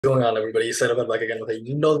Going on, everybody? Set up back again with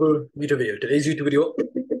another YouTube video. Today's YouTube video,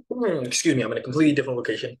 excuse me, I'm in a completely different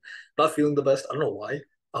location. Not feeling the best. I don't know why.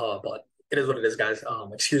 But it is what it is, guys.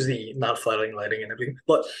 Excuse the not flattering lighting and everything.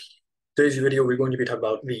 But today's video, we're going to be talking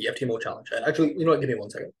about the FTMO challenge. And actually, you know what? Give me 1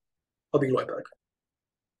 second. I'll be right back.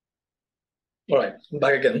 All right,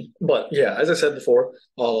 back again. But yeah, as I said before,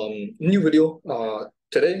 new video.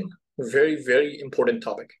 Today, very important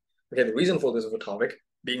topic. Okay, the reason for this topic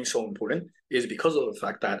being so important is because of the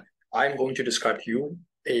fact that I'm going to describe to you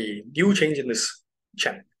a new change in this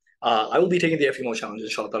channel. I will be taking the FTMO challenge,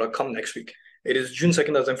 inshallah, that'll come next week. It is June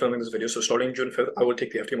 2nd as I'm filming this video. So starting June 5th, I will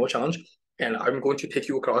take the FTMO challenge and I'm going to take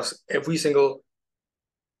you across every single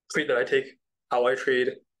trade that I take, how I trade,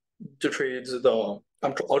 the trades, I'll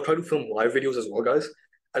try to film live videos as well, guys,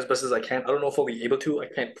 as best as I can. I don't know if I'll be able to. I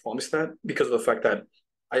can't promise that because of the fact that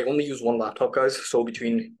I only use one laptop, guys. So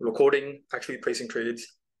between recording, actually placing trades,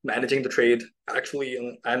 managing the trade,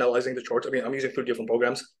 actually analyzing the charts. I mean, I'm using 3 different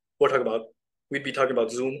programs. We'd be talking about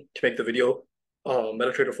Zoom to make the video,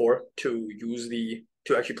 MetaTrader 4 to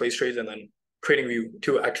actually place trades, and then TradingView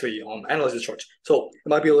to actually analyze the charts. So it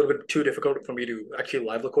might be a little bit too difficult for me to actually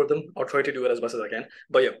live record them. I'll try to do it as best as I can.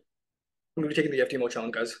 But yeah, I'm gonna be taking the FTMO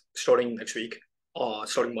challenge, guys, starting next week,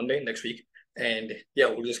 starting Monday next week. And yeah,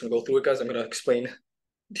 we're just gonna go through it, guys. I'm gonna explain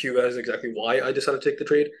to you guys exactly why I decided to take the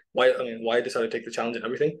trade, why I decided to take the challenge and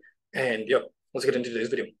everything. And yeah, let's get into today's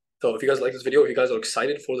video. So if you guys like this video, if you guys are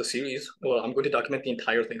excited for the series, well, I'm going to document the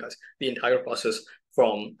entire thing, guys, the entire process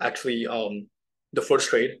from actually the first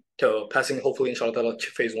trade to passing, hopefully, inshallah,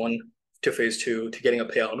 to phase 1 to phase 2 to getting a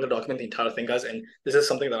payout. I'm going to document the entire thing, guys, and this is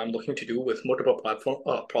something that I'm looking to do with multiple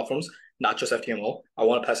platforms, not just FTMO. I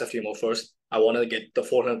want to pass FTMO first. I want to get the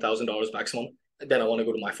 $400,000 maximum. Then I want to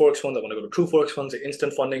go to my Forex funds. I want to go to True Forex funds, the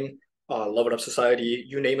instant funding, Love It Up Society,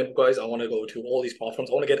 you name it, guys. I want to go to all these platforms.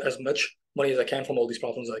 I want to get as much money as I can from all these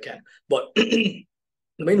platforms as I can. But the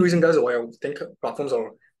main reason, guys, why I think platforms are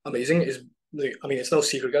amazing is, it's no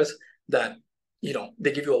secret, guys, that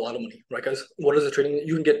they give you a lot of money, right, guys? What is the trading?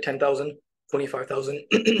 You can get 10,000, 25,000,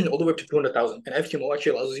 all the way up to 200,000. And FTMO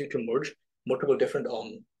actually allows you to merge multiple different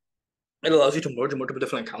it allows you to merge multiple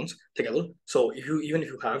different accounts together. So even if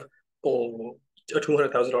you have a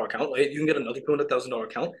 $200,000 account, right, you can get another $200,000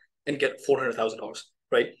 account and get $400,000,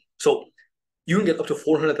 right? So you can get up to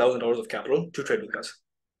 $400,000 of capital to trade with, guys.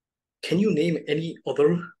 Can you name any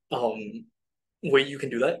other way you can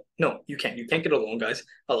do that? No, you can't. You can't get a loan, guys.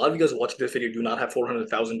 A lot of you guys watching this video do not have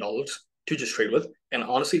 $400,000 to just trade with. And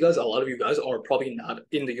honestly, guys, a lot of you guys are probably not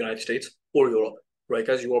in the United States or Europe, right,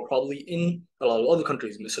 guys? You are probably in a lot of other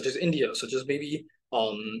countries, such as India, such as maybe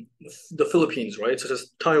the Philippines, right? Such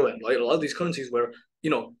as Thailand, right? A lot of these currencies where,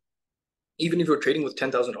 even if you're trading with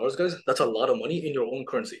 $10,000, guys, that's a lot of money in your own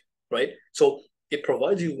currency, right? So it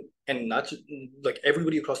provides you, and not just, like,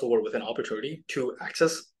 everybody across the world with an opportunity to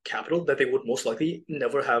access capital that they would most likely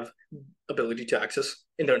never have ability to access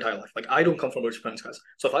in their entire life. Like, I don't come from rich parents, guys.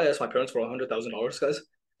 So if I ask my parents for $100,000, guys,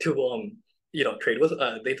 to trade with,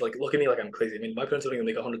 they'd like look at me like I'm crazy. I mean, my parents don't even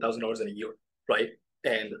make $100,000 in a year, right?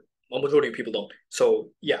 And a majority of people don't.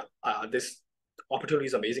 So yeah, this opportunity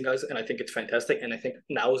is amazing, guys, and I think it's fantastic. And I think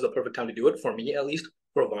now is the perfect time to do it, for me at least,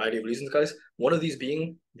 for a variety of reasons, guys. One of these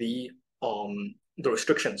being the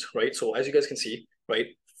restrictions, right? So as you guys can see, right,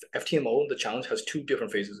 FTMO, the challenge has 2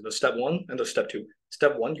 different phases: the step 1 and the step 2.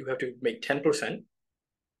 Step 1, you have to make 10%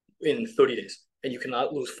 in 30 days, and you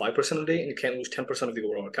cannot lose 5% a day, and you can't lose 10% of the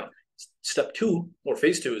overall account. Step 2, or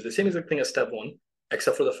phase 2, is the same exact thing as step 1,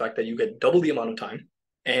 except for the fact that you get double the amount of time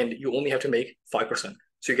and you only have to make 5%.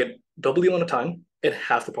 So you get double the amount of time and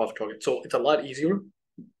half the profit target. So it's a lot easier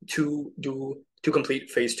to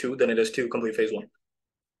complete phase 2 than it is to complete phase 1.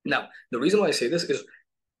 Now, the reason why I say this is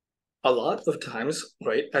a lot of times,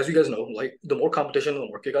 right, as you guys know, like, the more competition in the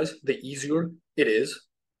market, guys, the easier it is.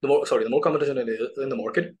 The more competition it is in the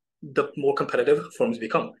market, the more competitive firms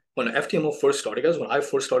become. When FTMO first started, guys, when I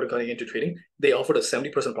first started getting into trading, they offered a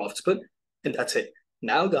 70% profit split, and that's it.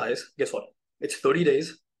 Now, guys, guess what? It's 30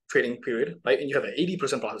 days trading period, right? And you have an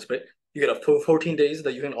 80% profit split. You get a 14 days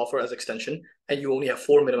that you can offer as extension, and you only have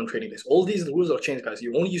 4 minimum trading days. All these rules are changed, guys.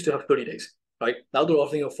 You only used to have 30 days, right? Now they're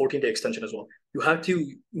offering a 14-day extension as well. You have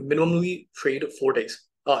to minimally trade 4 days,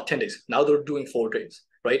 10 days. Now they're doing 4 days,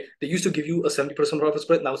 right? They used to give you a 70% profit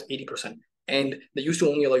split. Now it's 80%. And they used to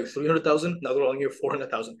only allow you 300,000. Now they're allowing you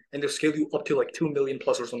 400,000. And they'll scale you up to like 2 million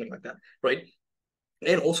plus or something like that, right?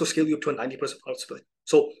 And also scale you up to a 90% profit split.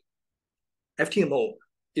 So FTMO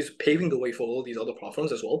is paving the way for all these other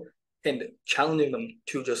platforms as well, and challenging them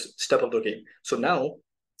to just step up their game. So now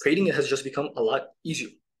trading has just become a lot easier,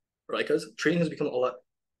 right, guys? Trading has become a lot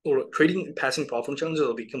or trading passing prop firm challenges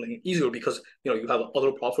are becoming easier because you have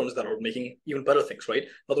other prop firms that are making even better things, right?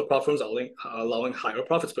 Other prop firms are allowing higher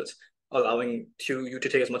profit splits, allowing you to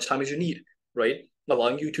take as much time as you need, right?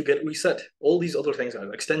 Allowing you to get reset, all these other things,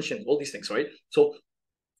 extension, all these things, right? So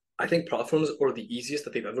I think prop firms are the easiest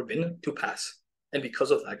that they've ever been to pass. And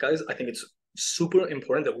because of that, guys, I think it's super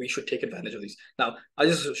important that we should take advantage of these. Now, I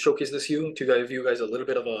just showcase this to give you guys a little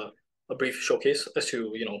bit of a brief showcase as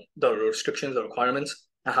to, the restrictions, the requirements,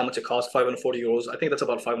 and how much it costs, 540 euros. I think that's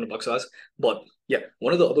about 500 bucks, guys. But yeah,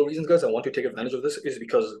 one of the other reasons, guys, I want to take advantage of this is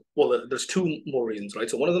because, well, there's two more reasons, right?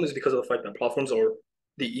 So one of them is because of the fact that platforms are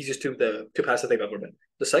the easiest to pass that they've ever been.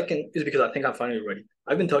 The second is because I think I'm finally ready.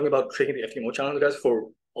 I've been talking about taking the FTMO challenge, guys, for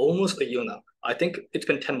almost a year now. I think it's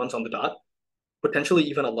been 10 months on the dot, potentially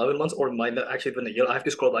even 11 months, or it might have actually been a year. I have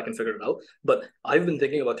to scroll back and figure it out. But I've been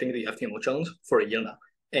thinking about taking the FTMO challenge for a year now.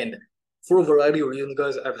 And for a variety of reasons,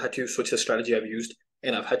 guys, I've had to switch the strategy I've used,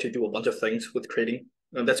 and I've had to do a bunch of things with trading.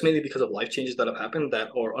 And that's mainly because of life changes that have happened that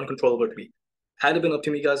are uncontrollable to me. Had it been up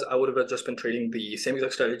to me, guys, I would have just been trading the same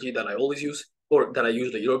exact strategy that I always use, or that I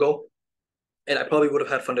used a year ago, and I probably would have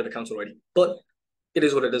had funded accounts already. But it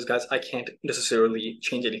is what it is, guys. I can't necessarily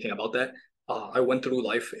change anything about that. I went through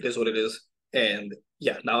life. It is what it is. And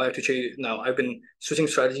yeah, now I have to change. Now I've been switching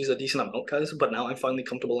strategies a decent amount, guys, but now I'm finally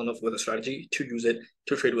comfortable enough with a strategy to use it,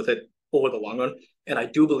 to trade with it over the long run. And I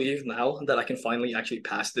do believe now that I can finally actually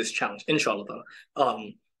pass this challenge, inshallah.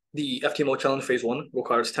 The FTMO challenge phase 1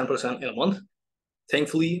 requires 10% in a month.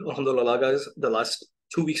 Thankfully, alhamdulillah, guys, the last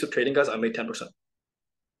 2 weeks of trading, guys, I made 10%.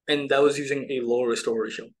 And that was using a lower risk to reward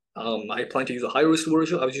ratio. I plan to use a higher risk to reward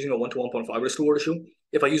ratio. I was using a 1 to 1.5 risk to reward ratio.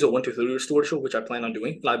 If I use a 1 to 3 risk to reward ratio, which I plan on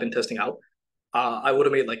doing, and I've been testing out, I would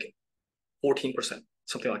have made like 14%,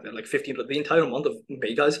 something like that, like 15. But the entire month of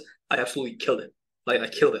May, guys, I absolutely killed it. Like I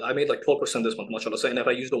killed it. I made like 12% this month, mashallah. And if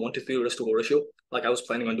I used the 1 to 3 risk to reward ratio, like I was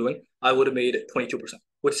planning on doing, I would have made 22%,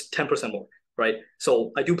 which is 10% more, right?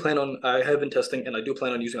 So I have been testing, and I do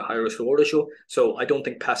plan on using a higher risk to reward ratio. So I don't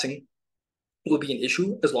think passing will be an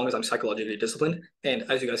issue as long as I'm psychologically disciplined. And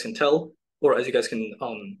as you guys can tell, or as you guys can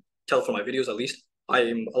tell from my videos at least,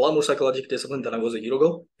 I'm a lot more psychologically disciplined than I was a year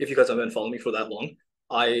ago. If you guys have been following me for that long,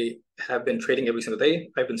 I have been trading every single day.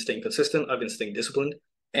 I've been staying consistent. I've been staying disciplined.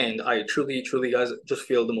 And I truly, truly, guys, just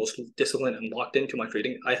feel the most disciplined and locked into my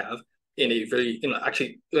trading I have actually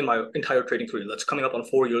in my entire trading career. That's coming up on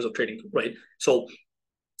 4 years of trading, right? So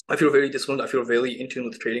I feel very disciplined. I feel very in tune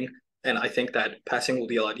with trading. And I think that passing will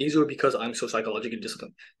be a lot easier because I'm so psychologically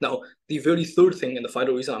disciplined. Now, the very third thing and the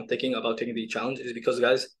final reason I'm thinking about taking the challenge is because,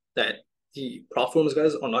 guys, that the prop firms,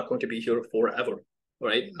 guys, are not going to be here forever,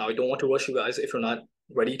 right? Now, I don't want to rush you guys. If you're not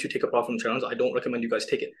ready to take a prop firm challenge, I don't recommend you guys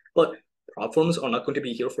take it. But prop firms are not going to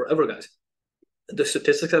be here forever, guys. The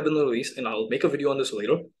statistics have been released, and I'll make a video on this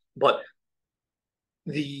later. But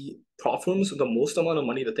the prop firms, the most amount of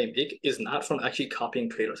money that they make is not from actually copying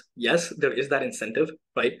traders. Yes, there is that incentive,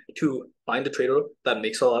 right, to find a trader that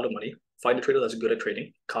makes a lot of money, find a trader that's good at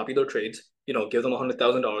trading, copy their trades, give them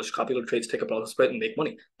 $100,000, copy their trades, take a profit spread, and make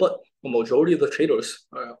money. But the majority of the traders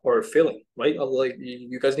are failing, right? Like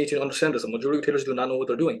you guys need to understand this. The majority of traders do not know what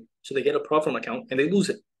they're doing, so they get a prop firm account and they lose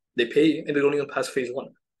it. They pay and they don't even pass phase 1.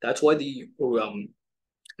 That's why there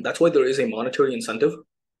is a monetary incentive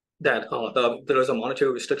that there is a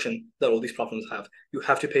monetary restriction that all these platforms have. You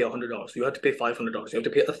have to pay $100. You have to pay $500. You have to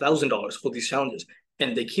pay $1,000 for these challenges,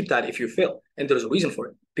 and they keep that if you fail. And there's a reason for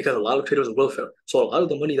it because a lot of traders will fail. So a lot of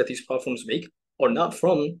the money that these platforms make are not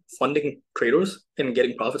from funding traders and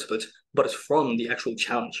getting profit splits, but it's from the actual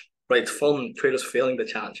challenge, right? It's from traders failing the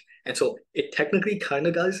challenge. And so it technically kind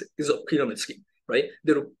of, guys, is a pyramid scheme, right?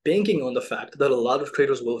 They're banking on the fact that a lot of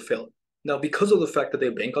traders will fail. Now, because of the fact that they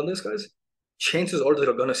bank on this, guys, chances are that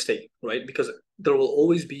are going to stay, right? Because there will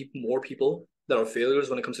always be more people that are failures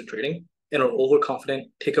when it comes to trading and are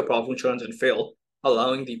overconfident, take a profit insurance and fail,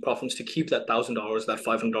 allowing the profits to keep that $1,000, that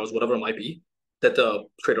 $500, whatever it might be, that the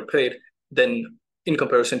trader paid, then in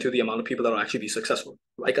comparison to the amount of people that will actually be successful,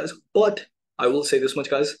 right, guys? But I will say this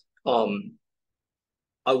much, guys. I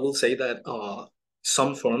will say that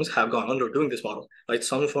some firms have gone under doing this model, right?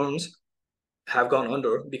 Some firms have gone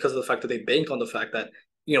under because of the fact that they bank on the fact that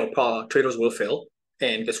traders will fail.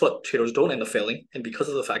 And guess what? Traders don't end up failing. And because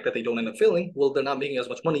of the fact that they don't end up failing, well, they're not making as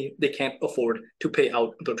much money. They can't afford to pay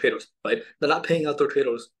out their traders, right? They're not paying out their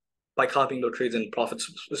traders by copying their trades and profits,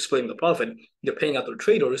 splitting the profit. They're paying out their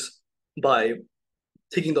traders by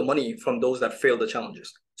taking the money from those that failed the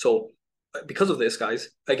challenges. So because of this, guys,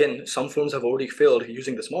 again, some firms have already failed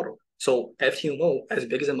using this model. So FTMO, as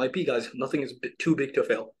big as it might be, guys, nothing is too big to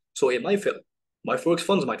fail. So it might fail. My Forex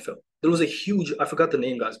funds might fail. there was a huge, I forgot the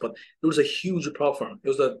name, guys, but there was a huge prop firm. It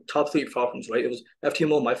was the top three prop firms, right? It was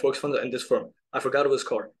FTMO, MyForex Funds, and this firm. I forgot it was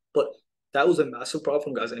called, but that was a massive prop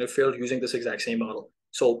firm, guys, and it failed using this exact same model.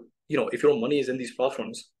 So, if your money is in these prop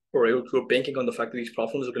firms, or you're banking on the fact that these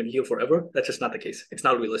prop firms are going to be here forever, that's just not the case. It's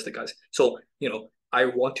not realistic, guys. So, I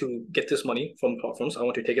want to get this money from prop firms. I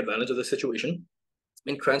want to take advantage of this situation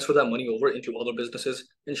and transfer that money over into other businesses,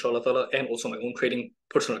 inshallah ta'ala, and also my own trading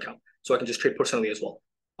personal account. So I can just trade personally as well,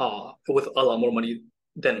 with a lot more money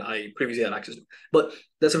than I previously had access to. But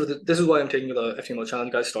this is why I'm taking the FTMO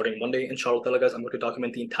challenge, guys, starting Monday. Inshallah ta'ala, guys, I'm going to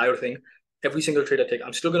document the entire thing, every single trade I take.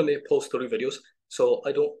 I'm still going to post 30 videos. So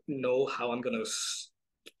I don't know how I'm going to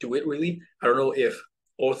do it, really. I don't know if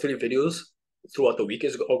all 3 videos throughout the week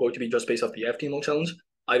are going to be just based off the FTMO challenge.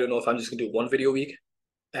 I don't know if I'm just going to do 1 video a week.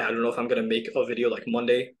 I don't know if I'm gonna make a video like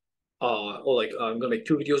Monday, or like I'm gonna make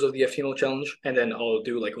 2 videos of the FTMO challenge, and then I'll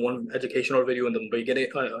do like 1 educational video in the beginning,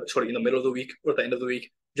 in the middle of the week or at the end of the week.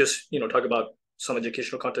 Just talk about some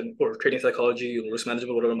educational content or trading psychology or risk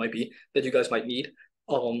management, whatever it might be that you guys might need.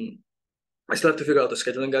 I still have to figure out the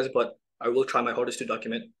scheduling, guys, but I will try my hardest to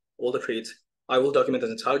document all the trades. I will document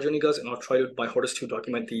this entire journey, guys, and I'll try my hardest to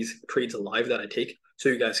document these trades live that I take, so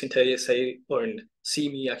you guys can see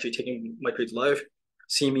me actually taking my trades live,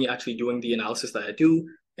 see me actually doing the analysis that I do,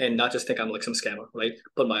 and not just think I'm like some scammer, right?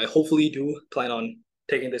 But I hopefully do plan on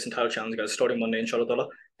taking this entire challenge, guys, starting Monday, inshallah,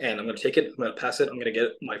 and I'm gonna take it, I'm gonna pass it, I'm gonna get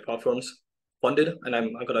my prop firms funded, and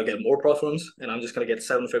I'm gonna get more prop firms, and I'm just gonna get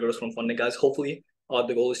 7 figures from funding, guys. Hopefully,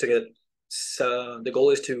 the goal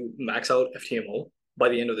is to max out FTMO by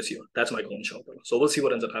the end of this year. That's my goal, inshallah. So we'll see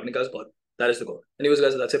what ends up happening, guys, but that is the goal. Anyways,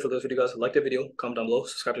 guys, that's it for this video, guys. Like the video, comment down below,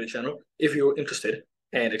 subscribe to the channel if you're interested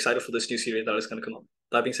and excited for this new series that is going to come up.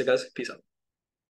 That being said, guys, peace out.